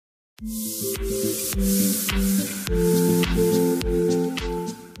Hey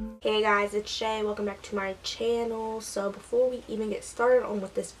guys, it's Shai. Welcome back to my channel. So before we even get started on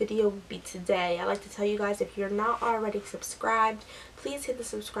what this video will be today, I'd like to tell you guys, if you're not already subscribed, please hit the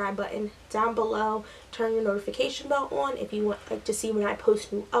subscribe button down below. Turn your notification bell on if you want to see when I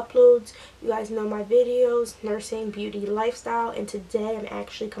post new uploads. You guys know my videos, nursing, beauty, lifestyle, and today I'm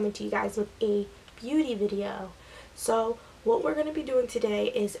actually coming to you guys with a beauty video. So what we're going to be doing today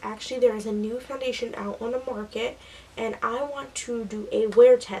is, actually there is a new foundation out on the market and I want to do a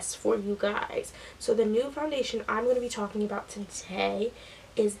wear test for you guys. So the new foundation I'm going to be talking about today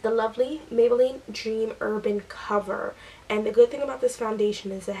is the lovely Maybelline Dream Urban Cover. And the good thing about this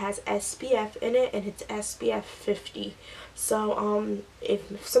foundation is it has SPF in it, and it's SPF 50. So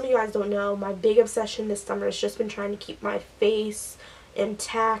if some of you guys don't know, my big obsession this summer has just been trying to keep my face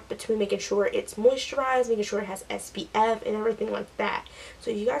intact, between making sure it's moisturized, making sure it has SPF and everything like that.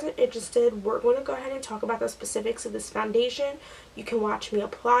 So if you guys are interested, we're going to go ahead and talk about the specifics of this foundation. You can watch me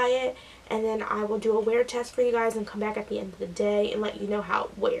apply it, and then I will do a wear test for you guys and come back at the end of the day and let you know how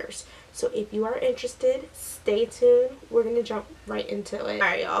it wears. So if you are interested, stay tuned. We're going to jump right into it.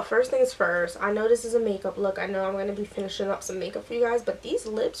 Alright y'all, first things first, I know this is a makeup look. I know I'm going to be finishing up some makeup for you guys, but these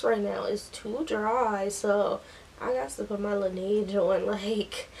lips right now is too dry, so I got to put my Laneige on.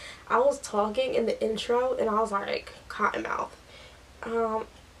 Like, I was talking in the intro and I was like, cotton mouth.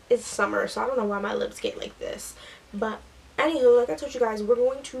 It's summer, so I don't know why my lips get like this. But anywho, like I told you guys, we're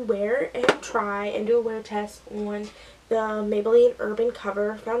going to wear and try and do a wear test on the Maybelline Urban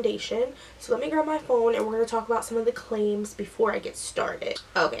Cover foundation. So let me grab my phone and we're going to talk about some of the claims before I get started.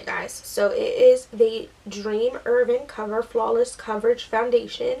 Okay guys, so it is the Dream Urban Cover Flawless Coverage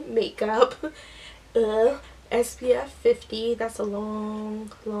Foundation Makeup. SPF 50. That's a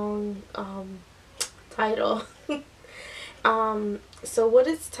long title. So what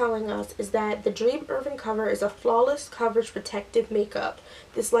it's telling us is that the Dream Urban Cover is a flawless coverage protective makeup.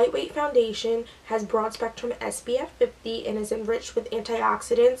 This lightweight foundation has broad spectrum SPF 50 and is enriched with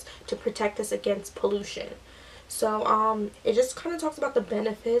antioxidants to protect us against pollution. So it just kind of talks about the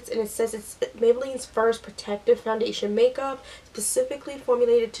benefits, and it says it's Maybelline's first protective foundation makeup specifically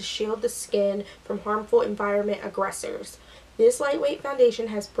formulated to shield the skin from harmful environment aggressors. This lightweight foundation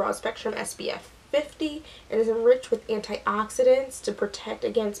has broad spectrum SPF 50 and is enriched with antioxidants to protect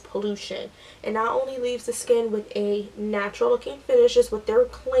against pollution. It not only leaves the skin with a natural looking finish, is what they're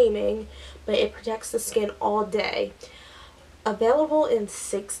claiming, but it protects the skin all day. Available in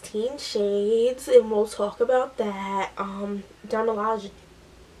 16 shades, and we'll talk about that. Derm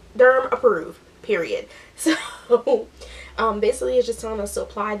approved, period. So basically it's just telling us to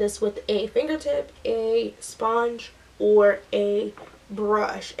apply this with a fingertip, a sponge, or a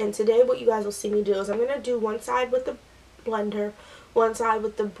brush. And today what you guys will see me do is I'm going to do one side with the blender, one side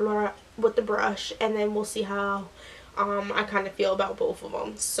with the brush, and then we'll see how I kind of feel about both of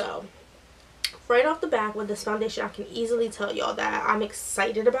them. So right off the bat with this foundation, I can easily tell y'all that I'm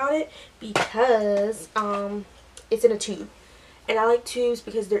excited about it because it's in a tube. And I like tubes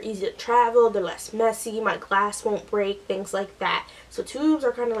because they're easy to travel, they're less messy, my glass won't break, things like that. So tubes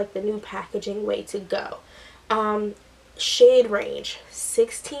are kind of like the new packaging way to go. Shade range,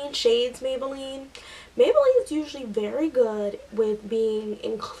 16 shades Maybelline. Maybelline is usually very good with being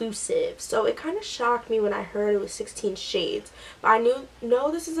inclusive, so it kind of shocked me when I heard it was 16 shades. But I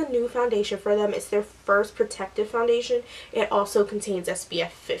know this is a new foundation for them. It's their first protective foundation. It also contains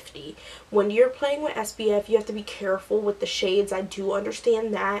SPF 50. When you're playing with SPF, you have to be careful with the shades. I do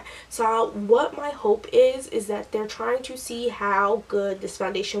understand that. So what my hope is that they're trying to see how good this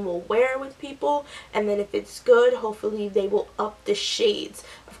foundation will wear with people, and then if it's good, hopefully they will up the shades.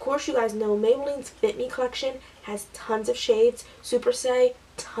 Of course, you guys know Maybelline's Fit Me collection has tons of shades. Super Stay,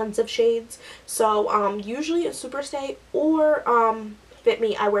 tons of shades. So usually in Super Stay or Fit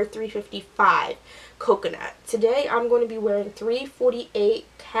Me, I wear 355 Coconut. Today I'm going to be wearing 348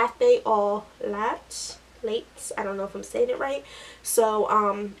 Cafe Au Lait. I don't know if I'm saying it right.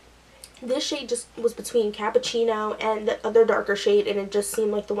 So this shade just was between Cappuccino and the other darker shade, and it just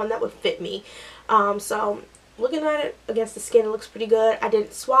seemed like the one that would fit me. So looking at it against the skin, it looks pretty good. I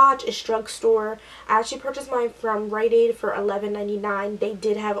didn't swatch. It's drugstore. I actually purchased mine from Rite Aid for $11.99. They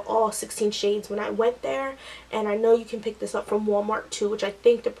did have all 16 shades when I went there, and I know you can pick this up from Walmart too, which I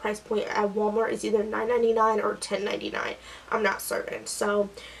think the price point at Walmart is either $9.99 or $10.99. I'm not certain. So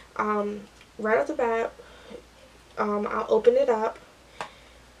right off the bat, I'll open it up,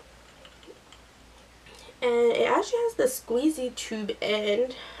 and it actually has the squeezy tube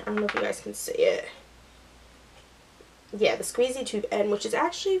end. I don't know if you guys can see it. Yeah, the squeezy tube end, which is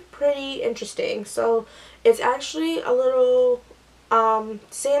actually pretty interesting. So it's actually a little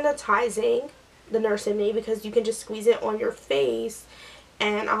sanitizing the Nurse in Me, because you can just squeeze it on your face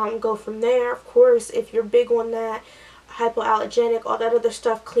and go from there. Of course, if you're big on that, hypoallergenic, all that other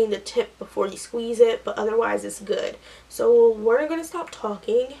stuff, clean the tip before you squeeze it, but otherwise it's good. So we're going to stop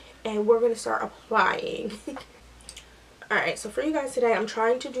talking and we're going to start applying. Alright, so for you guys today, I'm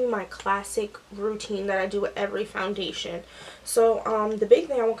trying to do my classic routine that I do with every foundation. So, the big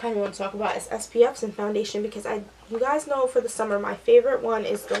thing I kind of want to talk about is SPFs and foundation, because you guys know for the summer, my favorite one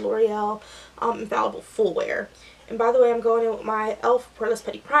is the L'Oreal Infallible Full Wear. And by the way, I'm going in with my e.l.f. Poreless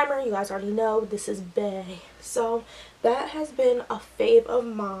Putty Primer. You guys already know this is bae. So, that has been a fave of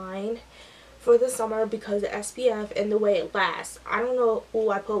mine for the summer because the SPF and the way it lasts. I don't know. Oh,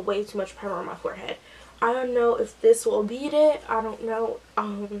 I put way too much primer on my forehead. I don't know if this will beat it. I don't know.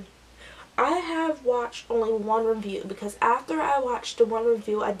 I have watched only one review, because after I watched the one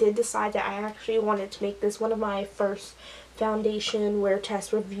review, I did decide that I actually wanted to make this one of my first foundation wear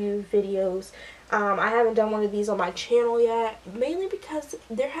test review videos. I haven't done one of these on my channel yet, mainly because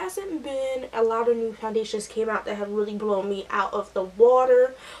there hasn't been a lot of new foundations came out that have really blown me out of the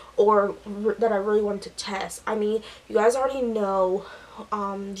water, or that I really wanted to test. I mean, you guys already know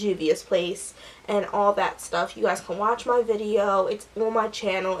Juvia's Place and all that stuff. You guys can watch my video. It's on my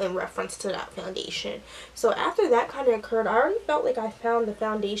channel in reference to that foundation. So after that kind of occurred, I already felt like I found the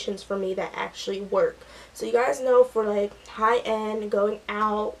foundations for me that actually work. So you guys know, for like high end, going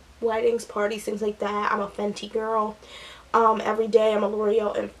out, weddings, parties, things like that, I'm a Fenty girl. Every day I'm a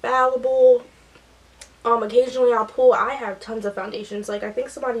L'Oreal Infallible. Occasionally I have tons of foundations. Like, I think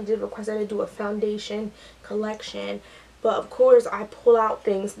somebody did request that I do a foundation collection. But of course, I pull out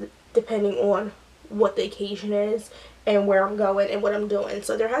things depending on what the occasion is and where I'm going and what I'm doing.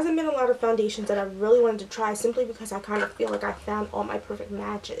 So there hasn't been a lot of foundations that I really wanted to try, simply because I kind of feel like I found all my perfect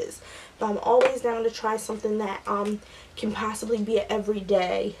matches. But I'm always down to try something that can possibly be an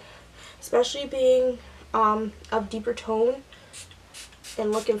everyday, especially being of deeper tone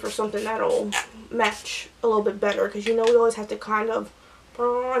and looking for something that'll match a little bit better, because you know we always have to kind of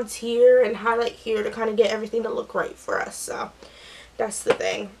bronze here and highlight here to kind of get everything to look right for us. So that's the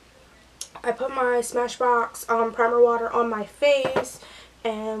thing. I put my Smashbox primer water on my face,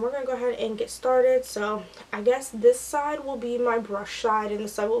 and we're gonna go ahead and get started. So I guess this side will be my brush side and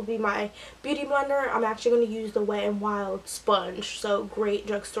this side will be my beauty blender. I'm actually going to use the Wet n Wild sponge, so great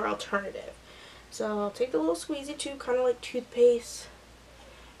drugstore alternative. So I'll take the little squeezy tube, kind of like toothpaste,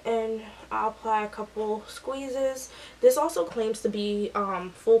 and I'll apply a couple squeezes. This also claims to be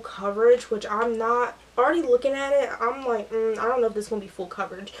full coverage, which I'm not. Already looking at it, I'm like, I don't know if this is going to be full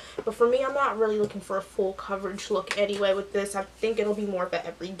coverage. But for me, I'm not really looking for a full coverage look anyway with this. I think it'll be more of an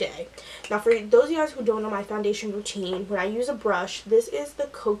everyday. Now, for those of you guys who don't know my foundation routine, when I use a brush, this is the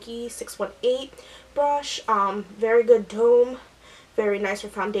Kokie 618 brush. Very good dome. Very nice for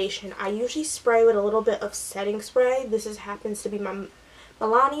foundation. I usually spray with a little bit of setting spray. This happens to be my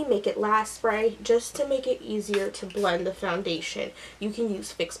Maybelline Make It Last spray, just to make it easier to blend the foundation. You can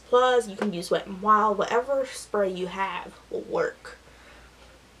use Fix Plus, you can use Wet n Wild, whatever spray you have will work.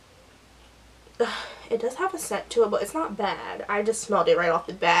 It does have a scent to it, but it's not bad. I just smelled it right off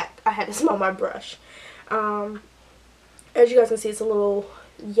the bat. I had to smell my brush. As you guys can see, it's a little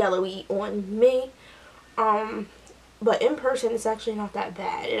yellowy on me. But in person, it's actually not that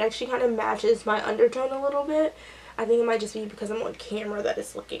bad. It actually kind of matches my undertone a little bit. I think it might just be because I'm on camera that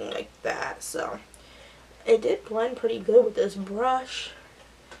it's looking like that. So it did blend pretty good with this brush.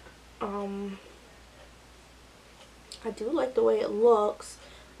 I do like the way it looks.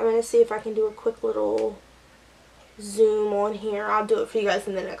 I'm going to see if I can do a quick little zoom on here. I'll do it for you guys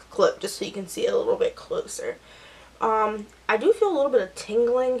in the next clip just so you can see it a little bit closer. I do feel a little bit of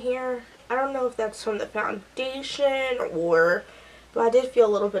tingling here. I don't know if that's from the foundation but I did feel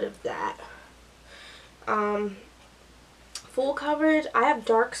a little bit of that. Full coverage, I have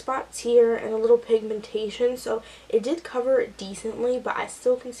dark spots here and a little pigmentation, so it did cover it decently, but I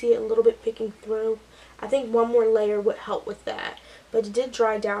still can see it a little bit picking through. I think one more layer would help with that, but it did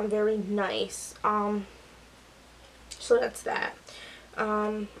dry down very nice. So that's that.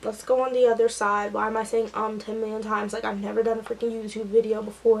 Let's go on the other side. Why am I saying 10 million times? Like, I've never done a freaking YouTube video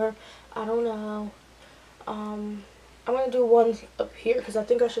before. I don't know. I'm going to do one up here because I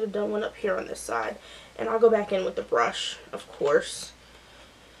think I should have done one up here on this side. And I'll go back in with the brush, of course.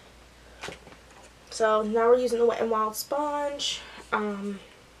 So now we're using the Wet n Wild sponge.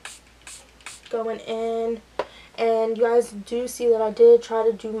 Going in. And you guys do see that I did try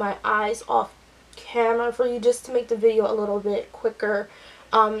to do my eyes off camera for you just to make the video a little bit quicker.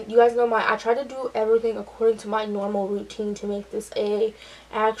 You guys know I try to do everything according to my normal routine to make this a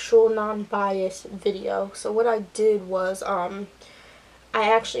actual non-biased video. So what I did was I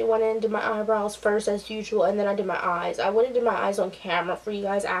actually went in and did my eyebrows first as usual, and then I did my eyes. I would have did my eyes on camera for you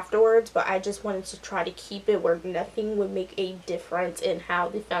guys afterwards, but I just wanted to try to keep it where nothing would make a difference in how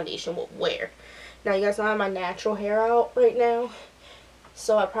the foundation would wear. Now you guys know I have my natural hair out right now,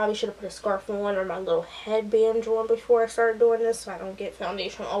 so I probably should have put a scarf on or my little headband on before I started doing this so I don't get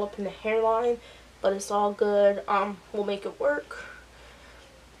foundation all up in the hairline, but it's all good. We'll make it work.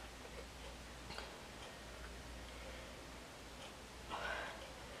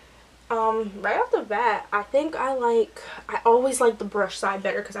 Right off the bat, I think I always like the brush side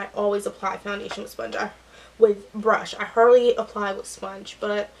better because I always apply foundation with sponge. With brush. I hardly apply with sponge,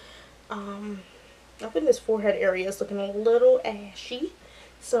 but up in this forehead area is looking a little ashy.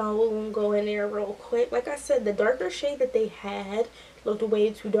 So we'll go in there real quick. Like I said, the darker shade that they had looked way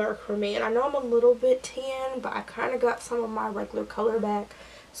too dark for me. And I know I'm a little bit tan, but I kind of got some of my regular color back.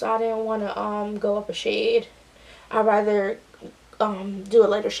 So I didn't want to go up a shade. I'd rather do a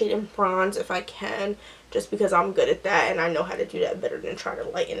lighter shade in bronze if I can, just because I'm good at that and I know how to do that better than try to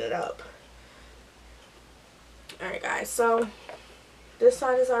lighten it up. Alright guys, so this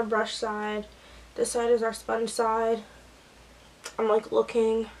side is our brush side, this side is our sponge side. I'm like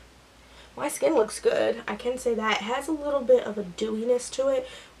looking, my skin looks good, I can say that. It has a little bit of a dewiness to it,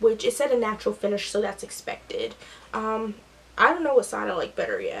 which it said a natural finish, so that's expected. I don't know what side I like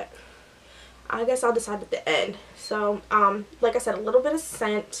better yet. I guess I'll decide at the end. So, like I said, a little bit of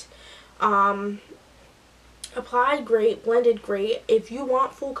scent. Applied great, blended great. If you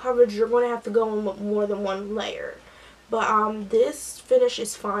want full coverage, you're going to have to go in with more than one layer. But this finish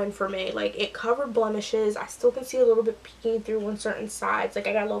is fine for me. Like, it covered blemishes. I still can see a little bit peeking through on certain sides. Like,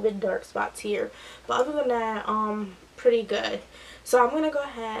 I got a little bit dark spots here. But other than that, pretty good. So I'm going to go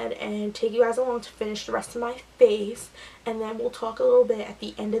ahead and take you guys along to finish the rest of my face, and then we'll talk a little bit at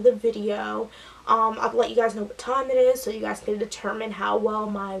the end of the video. I'll let you guys know what time it is so you guys can determine how well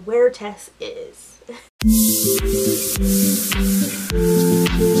my wear test is.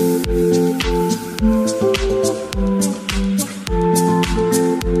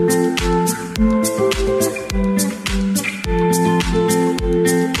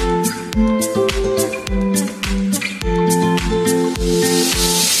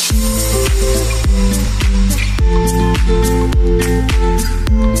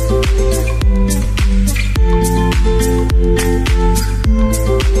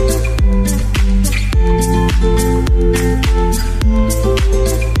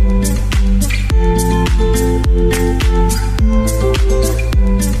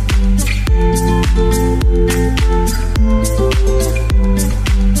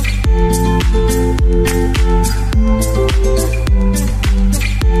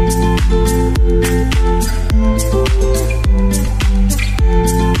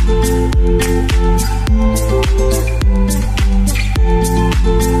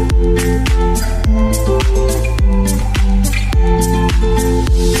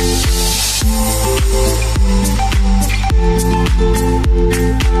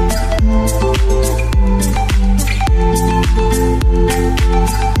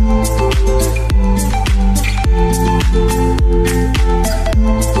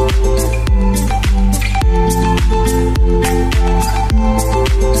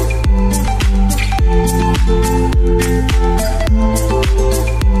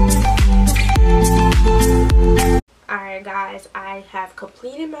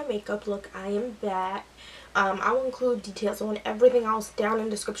 Completed my makeup look. I am back. I will include details on everything else down in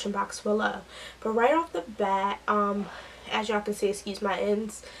the description box below. But right off the bat, as y'all can see, excuse my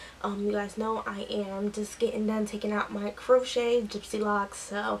ends, you guys know I am just getting done taking out my crochet gypsy locks.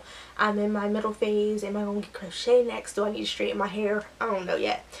 So I'm in my middle phase. Am I gonna get crochet next? Do I need to straighten my hair? I don't know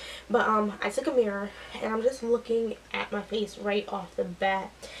yet. But I took a mirror and I'm just looking at my face right off the bat.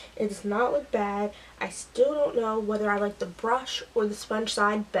 It does not look bad. I still don't know whether I like the brush or the sponge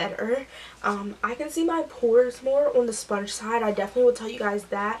side better. I can see my pores more on the sponge side. I definitely will tell you guys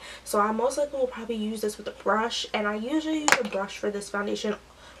that. So I most likely will probably use this with a brush. And I usually use a brush for this foundation.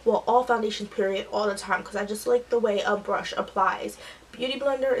 Well, all foundations period, all the time, because I just like the way a brush applies. Beauty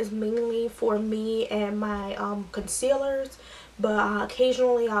blender is mainly for me and my concealers, but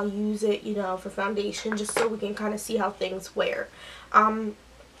occasionally I'll use it, you know, for foundation, just so we can kind of see how things wear.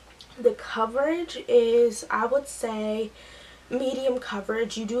 The coverage is, I would say, medium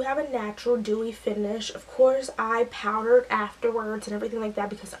coverage. You do have a natural dewy finish. Of course, I powdered afterwards and everything like that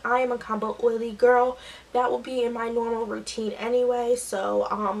because I am a combo oily girl. That will be in my normal routine anyway.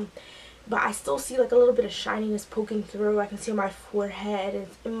 So but I still see like a little bit of shininess poking through. I can see on my forehead and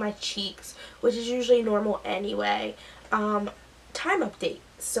in my cheeks, which is usually normal anyway. Time update.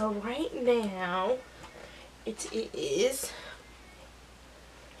 So right now it is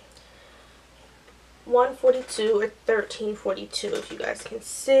 142 or 1342, if you guys can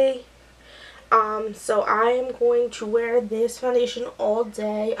see. So I am going to wear this foundation all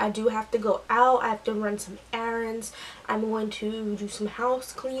day. I do have to go out. I have to run some errands. I'm going to do some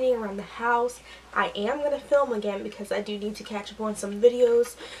house cleaning around the house. I am going to film again because I do need to catch up on some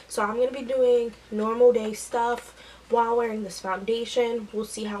videos. So I'm going to be doing normal day stuff while wearing this foundation. We'll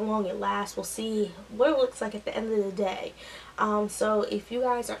see how long it lasts. We'll see what it looks like at the end of the day. So if you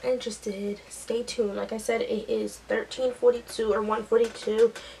guys are interested, stay tuned. Like I said, it is 1342 or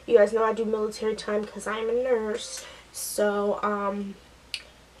 142. You guys know I do military time because I'm a nurse. So, and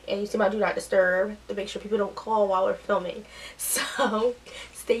you see my do not disturb to make sure people don't call while we're filming. So,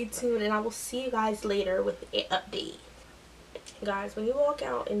 stay tuned and I will see you guys later with an update. Guys, when you walk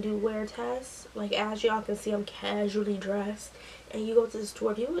out and do wear tests, like as y'all can see, I'm casually dressed, and you go to the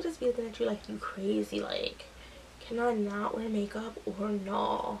store, people will just be looking at you like you crazy, like, can I not wear makeup or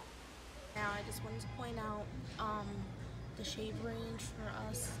no? Now, I just wanted to point out the shade range for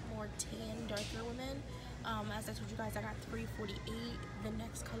us more tan, darker women. As I told you guys, I got 348. The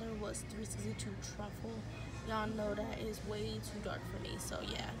next color was 362 Truffle. Y'all know that is way too dark for me, so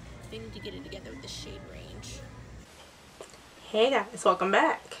yeah, they need to get it together with the shade range. Hey guys, welcome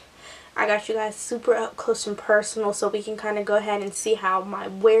back. I got you guys super up close and personal so we can kind of go ahead and see how my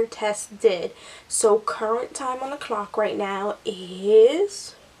wear test did. So current time on the clock right now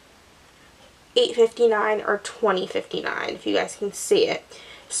is 8:59 or 20:59 if you guys can see it.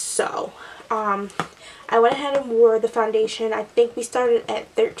 So I went ahead and wore the foundation. I think we started at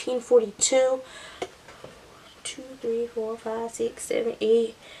 1342. 2, 3, 4, 5, 6, 7,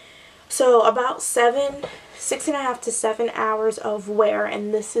 8. So about 6.5 to 7 hours of wear,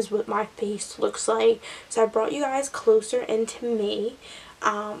 and this is what my face looks like. So I brought you guys closer into me.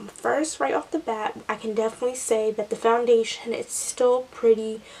 First, right off the bat, I can definitely say that the foundation is still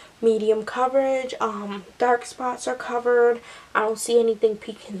pretty medium coverage. Dark spots are covered. I don't see anything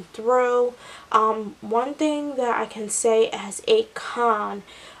peeking through. One thing that I can say as a con,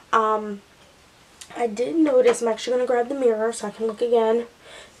 I did notice, I'm actually going to grab the mirror so I can look again,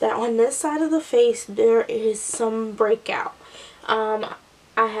 that on this side of the face there is some breakout. I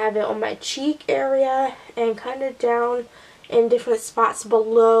have it on my cheek area and kind of down in different spots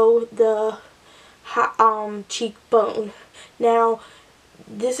below the cheekbone. Now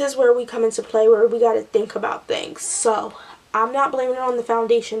this is where we come into play, where we got to think about things. So I'm not blaming it on the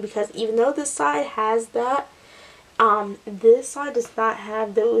foundation, because even though this side has that, this side does not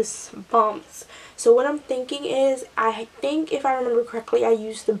have those bumps. So what I'm thinking is, I think if I remember correctly, I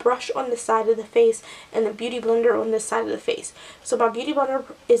used the brush on this side of the face and the beauty blender on this side of the face. So my beauty blender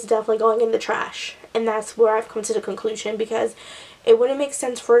is definitely going in the trash, and that's where I've come to the conclusion, because it wouldn't make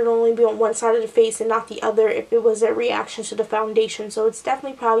sense for it to only be on one side of the face and not the other if it was a reaction to the foundation. So it's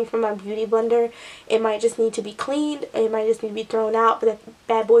definitely probably from my beauty blender. It might just need to be cleaned, it might just need to be thrown out, but that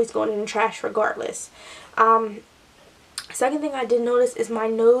bad boy's going in the trash regardless. Second thing I did notice is my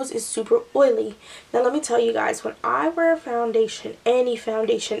nose is super oily. Now let me tell you guys, when I wear foundation, any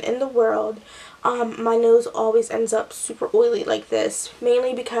foundation in the world, my nose always ends up super oily like this.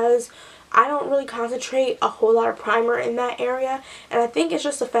 Mainly because I don't really concentrate a whole lot of primer in that area, and I think it's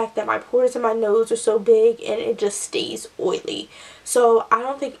just the fact that my pores in my nose are so big and it just stays oily. So I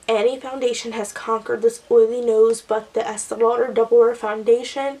don't think any foundation has conquered this oily nose but the Estee Lauder Double Wear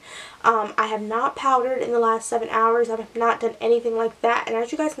Foundation. I have not powdered in the last 7 hours. I have not done anything like that, and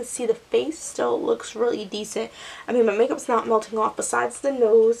as you guys can see, the face still looks really decent. I mean, my makeup's not melting off besides the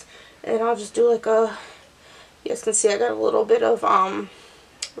nose, and I'll just do like a, you guys can see I got a little bit of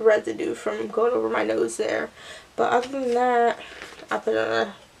residue from going over my nose there, but other than that, I put on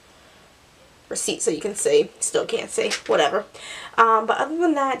a receipt so you can see. Still can't see, whatever. But other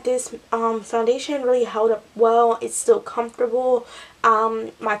than that, this foundation really held up well. It's still comfortable.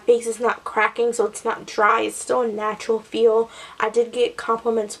 My face is not cracking, so it's not dry. It's still a natural feel. I did get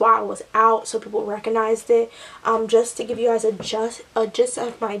compliments while I was out, so people recognized it. Just to give you guys a gist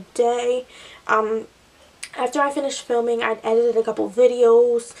of my day, after I finished filming, I edited a couple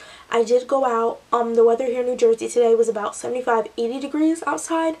videos. I did go out. The weather here in New Jersey today was about 75-80 degrees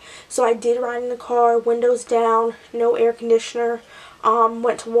outside. So I did ride in the car, windows down, no air conditioner.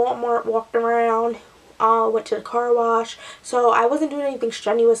 Went to Walmart, walked around, went to the car wash. So I wasn't doing anything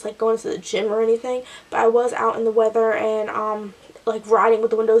strenuous like going to the gym or anything. But I was out in the weather and like riding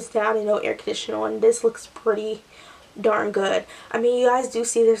with the windows down and no air conditioner on. This looks pretty darn good. I mean, you guys do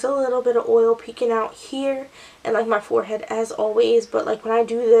see there's a little bit of oil peeking out here and like my forehead as always, but like when I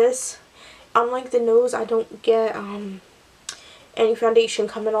do this, unlike the nose, I don't get any foundation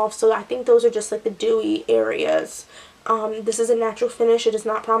coming off, so I think those are just like the dewy areas. This is a natural finish. It does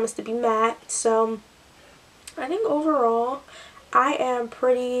not promise to be matte, so I think overall I am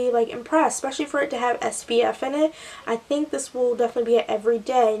pretty like impressed, especially for it to have SPF in it. I think this will definitely be an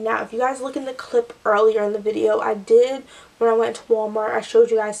everyday. Now if you guys look in the clip earlier in the video, I did, when I went to Walmart, I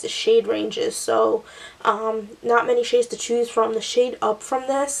showed you guys the shade ranges. So not many shades to choose from. The shade up from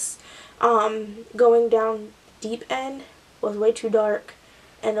this, going down deep end, was way too dark,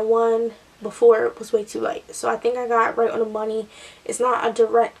 and the one before it was way too light. So I think I got right on the money. It's not a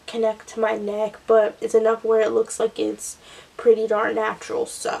direct connect to my neck, but it's enough where it looks like it's pretty darn natural.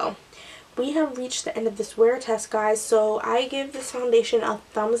 So we have reached the end of this wear test, guys. So I give this foundation a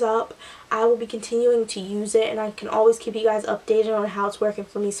thumbs up. I will be continuing to use it, and I can always keep you guys updated on how it's working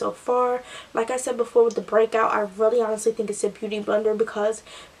for me so far. Like I said before with the breakout, I really honestly think it's a beauty blender, because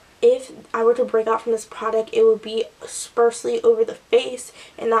if I were to break out from this product, it would be sparsely over the face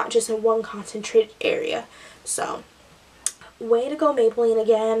and not just in one concentrated area. So, way to go, Maybelline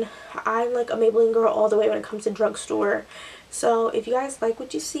again. I'm like a Maybelline girl all the way when it comes to drugstore. So, if you guys like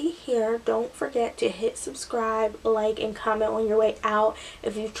what you see here, don't forget to hit subscribe, like, and comment on your way out.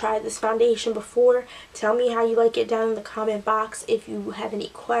 If you've tried this foundation before, tell me how you like it down in the comment box. If you have any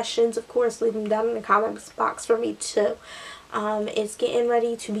questions, of course, leave them down in the comment box for me too. It's getting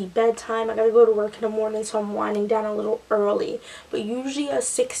ready to be bedtime. I gotta go to work in the morning, so I'm winding down a little early. But usually a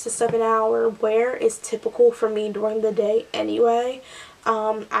 6 to 7 hour wear is typical for me during the day anyway.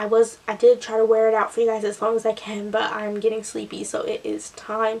 I did try to wear it out for you guys as long as I can, but I'm getting sleepy, so it is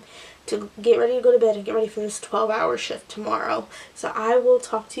time to get ready to go to bed and get ready for this 12-hour shift tomorrow. So I will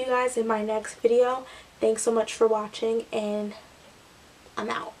talk to you guys in my next video. Thanks so much for watching, and I'm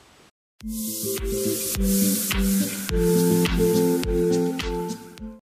out.